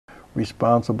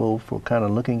responsible for kind of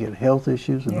looking at health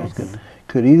issues and Yes. those.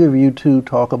 Could either of you two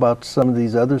talk about some of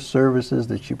these other services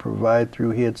that you provide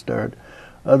through Head Start,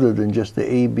 other than just the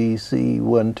ABC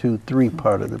 1, 2, 3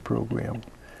 part of the program?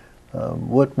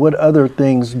 What other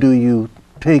things do you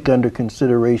take under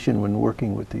consideration when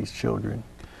working with these children?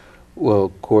 Well,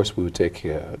 of course, we would take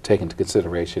into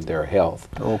consideration their health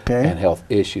and health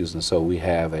issues, and so we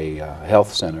have a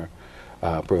health center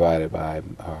provided by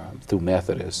through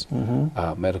Methodist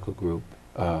Medical Group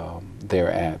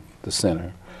there at the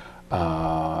center.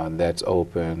 That's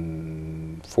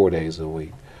open 4 days a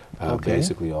week.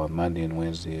 Basically, on Monday and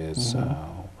Wednesday it's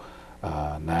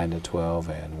 9 to 12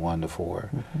 and 1 to 4,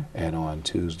 and on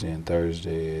Tuesday and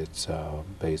Thursday it's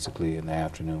basically in the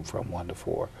afternoon from 1 to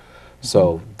 4.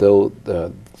 So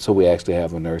so we actually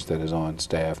have a nurse that is on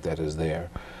staff that is there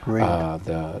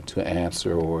to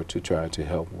answer or to try to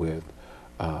help with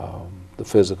the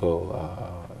physical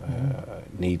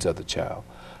needs of the child.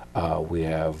 We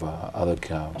have other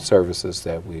services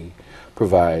that we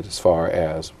provide as far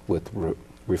as with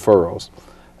referrals.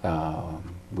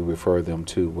 We refer them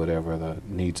to whatever the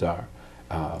needs are.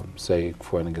 Say,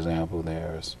 for an example,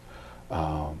 there's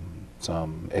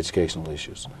some educational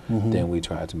issues. Then we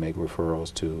try to make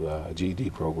referrals to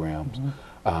GED programs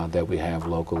that we have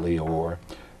locally, or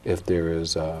if there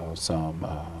is some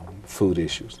food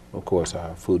issues, of course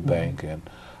our food bank and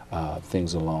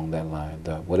things along that line.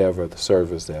 Whatever the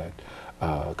service that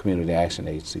Community Action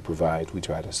Agency provides, we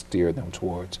try to steer them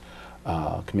towards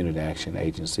Community Action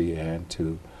Agency, and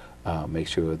to make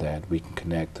sure that we can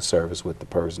connect the service with the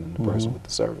person and the person with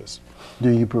the service. Do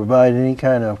you provide any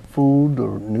kind of food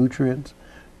or nutrients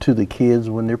to the kids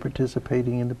when they're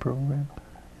participating in the program?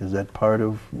 Is that part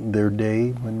of their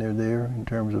day when they're there, in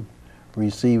terms of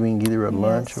receiving either a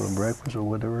lunch or a breakfast or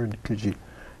whatever? Could you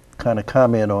kind of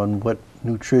comment on what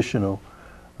nutritional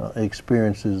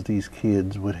experiences these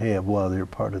kids would have while they're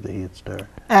part of the Head Start?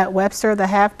 At Webster, the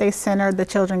half-day center, the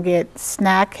children get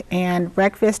snack and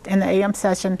breakfast in the AM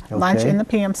session, lunch in the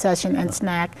PM session, and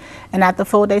snack. And at the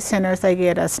full-day centers, they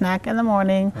get a snack in the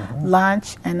morning,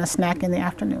 lunch, and a snack in the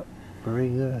afternoon. Very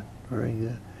good, very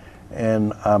good.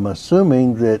 And I'm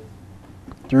assuming that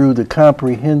through the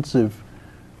comprehensive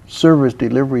service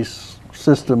delivery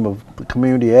system of the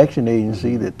Community Action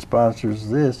Agency that sponsors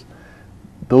this,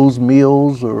 those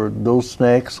meals or those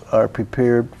snacks are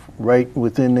prepared right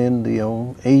within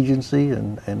the agency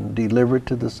and delivered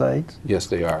to the sites? Yes,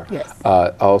 they are. Yes.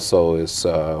 Also, it's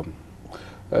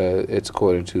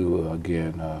according to,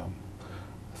 again,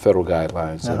 federal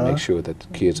guidelines that make sure that the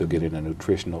kids are getting a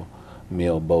nutritional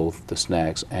meal, both the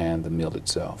snacks and the meal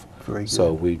itself. Very good.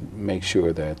 So we make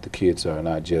sure that the kids are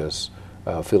not just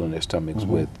filling their stomachs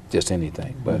with just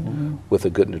anything, but with a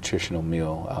good nutritional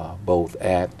meal, both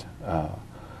at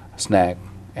snack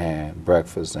and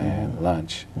breakfast and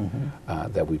lunch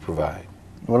that we provide.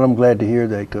 Well, I'm glad to hear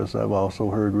that, because I've also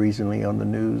heard recently on the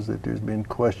news that there's been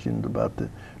questions about the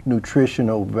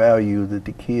nutritional value that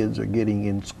the kids are getting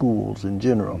in schools in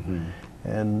general.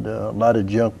 And a lot of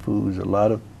junk foods, a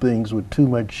lot of things with too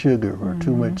much sugar or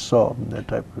too much salt and that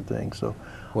type of thing. So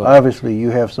obviously you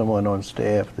have someone on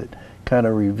staff that kind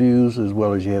of reviews, as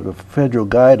well as you have the federal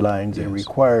guidelines that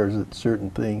requires that certain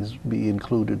things be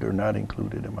included or not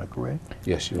included. Am I correct?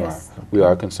 Yes, you are. We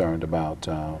are concerned about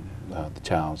the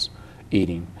child's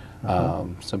eating,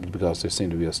 simply because there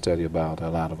seems to be a study about a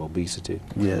lot of obesity.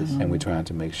 Yes. And we're trying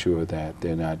to make sure that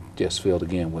they're not just filled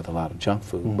again with a lot of junk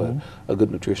food, but a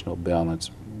good nutritional balance,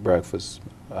 breakfast,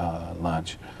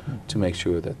 lunch, to make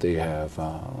sure that they have,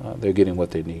 they're getting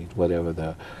what they need, whatever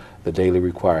the daily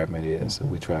requirement is.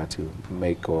 We try to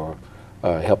make or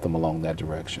help them along that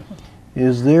direction.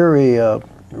 Is there a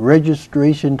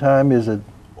registration time? Is it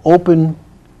open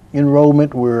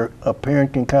enrollment where a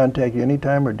parent can contact you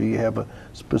anytime, or do you have a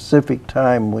specific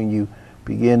time when you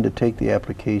begin to take the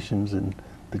applications and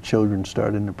the children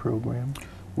start in the program?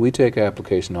 We take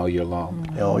application all year long.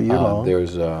 All year long.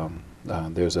 There's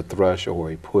a thrush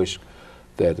or a push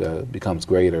that becomes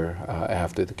greater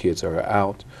after the kids are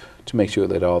out, to make sure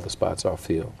that all the spots are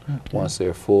filled. Once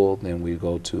they're full, then we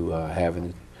go to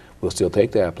we'll still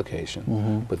take the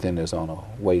application, but then there's on a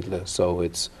wait list. So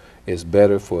it's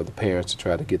better for the parents to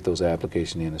try to get those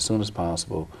applications in as soon as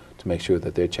possible to make sure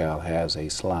that their child has a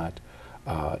slot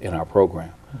in our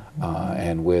program.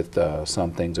 And with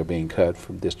some things are being cut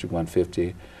from District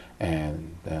 150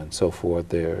 and so forth,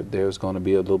 there's going to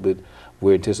be a little bit,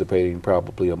 we're anticipating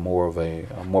probably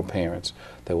more parents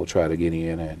that will try to get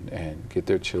in and get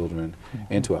their children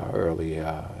into our early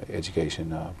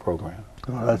education program.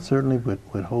 Well, I certainly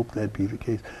would hope that be the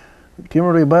case.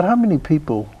 Kimberly, about how many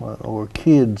people or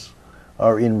kids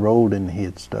are enrolled in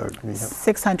Head Start?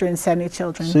 670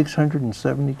 children.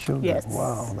 670 children? Yes.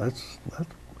 Wow, that's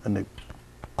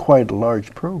quite a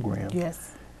large program.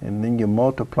 Yes. And then you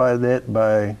multiply that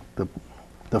by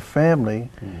the family,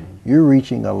 you're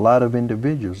reaching a lot of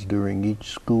individuals during each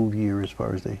school year as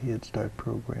far as the Head Start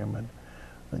program. And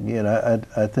again,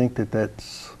 I think that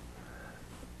that's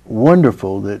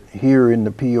wonderful that here in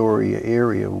the Peoria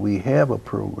area we have a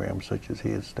program such as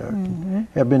Head Start.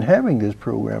 Have been having this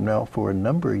program now for a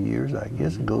number of years. I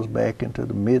guess it goes back into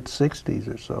the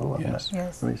mid-60s or so. I'm not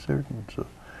really certain. So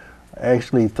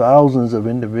actually thousands of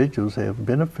individuals have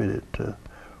benefited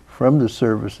from the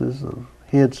services of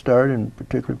Head Start, and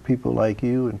particularly people like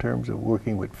you in terms of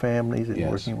working with families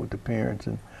and working with the parents.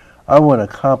 And I want to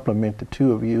compliment the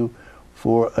two of you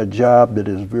for a job that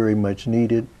is very much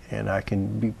needed, and I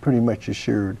can be pretty much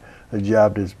assured a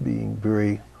job that's being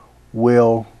very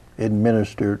well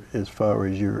administered as far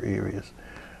as your areas.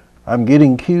 I'm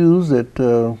getting cues that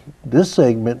this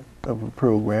segment of the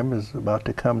program is about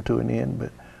to come to an end,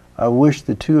 but I wish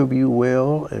the two of you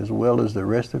well as the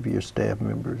rest of your staff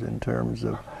members in terms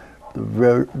of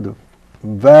the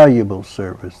valuable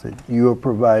service that you are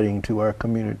providing to our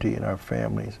community and our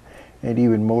families, and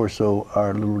even more so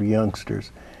our little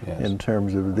youngsters in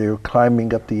terms of their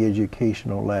climbing up the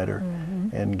educational ladder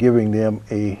and giving them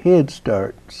a head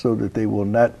start so that they will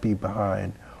not be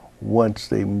behind once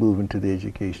they move into the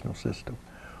educational system.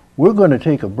 We're going to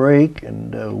take a break,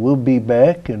 and we'll be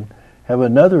back and have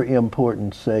another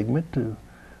important segment to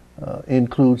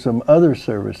include some other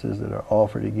services that are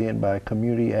offered again by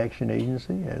Community Action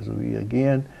Agency as we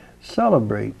again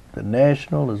celebrate the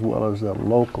national as well as the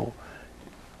local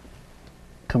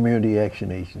Community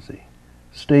Action Agency.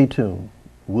 Stay tuned.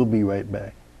 We'll be right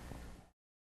back.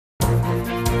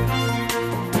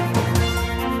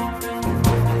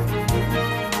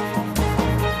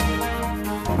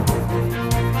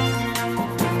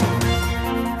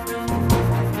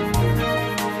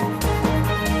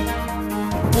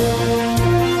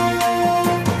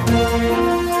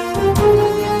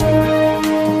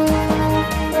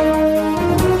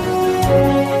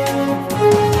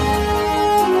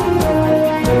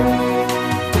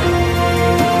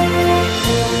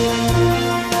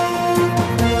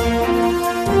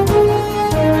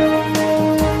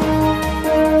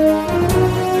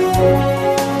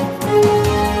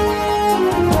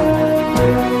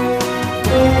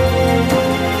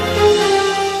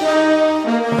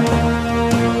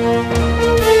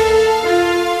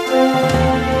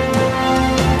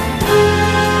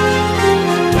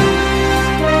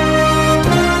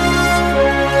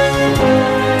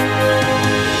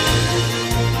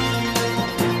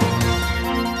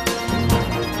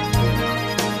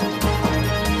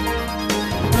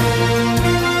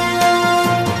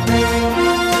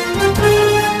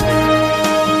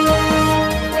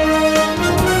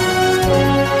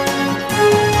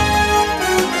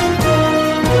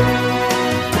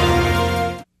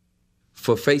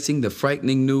 For facing the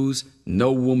frightening news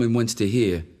no woman wants to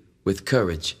hear with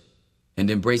courage, and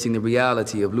embracing the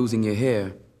reality of losing your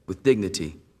hair with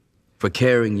dignity. For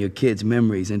carrying your kids'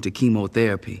 memories into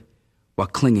chemotherapy while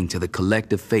clinging to the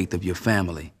collective faith of your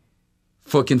family.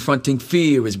 For confronting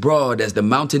fear as broad as the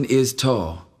mountain is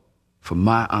tall. For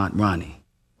my Aunt Ronnie,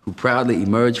 who proudly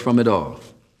emerged from it all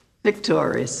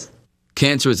victorious.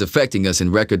 Cancer is affecting us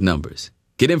in record numbers.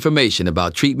 Get information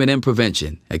about treatment and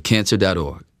prevention at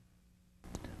cancer.org.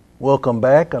 Welcome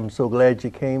back. I'm so glad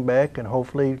you came back, and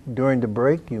hopefully during the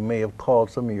break you may have called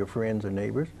some of your friends or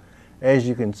neighbors. As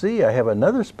you can see, I have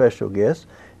another special guest,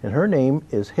 and her name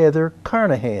is Heather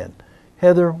Carnahan.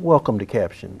 Heather, welcome to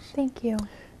CAPtions. Thank you.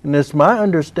 And it's my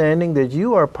understanding that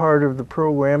you are part of the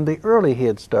program, the Early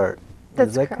Head Start. That's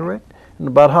Is that correct? And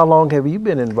about how long have you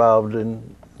been involved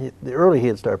in the Early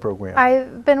Head Start program?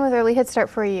 I've been with Early Head Start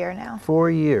for a year now. For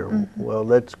a year. Well,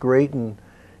 that's great, and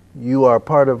you are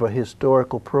part of a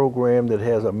historical program that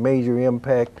has a major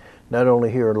impact, not only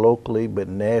here locally, but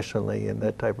nationally and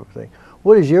that type of thing.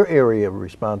 What is your area of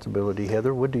responsibility,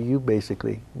 Heather? What do you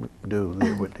basically do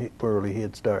there with Early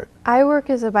Head Start? I work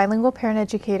as a bilingual parent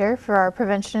educator for our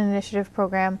Prevention Initiative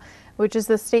program, which is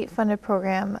the state-funded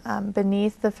program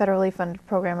beneath the federally funded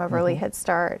program of Early Head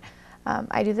Start.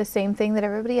 I do the same thing that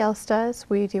everybody else does.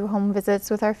 We do home visits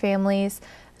with our families,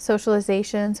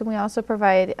 socializations, and we also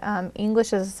provide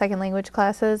English as a second language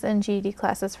classes and GED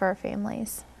classes for our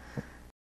families.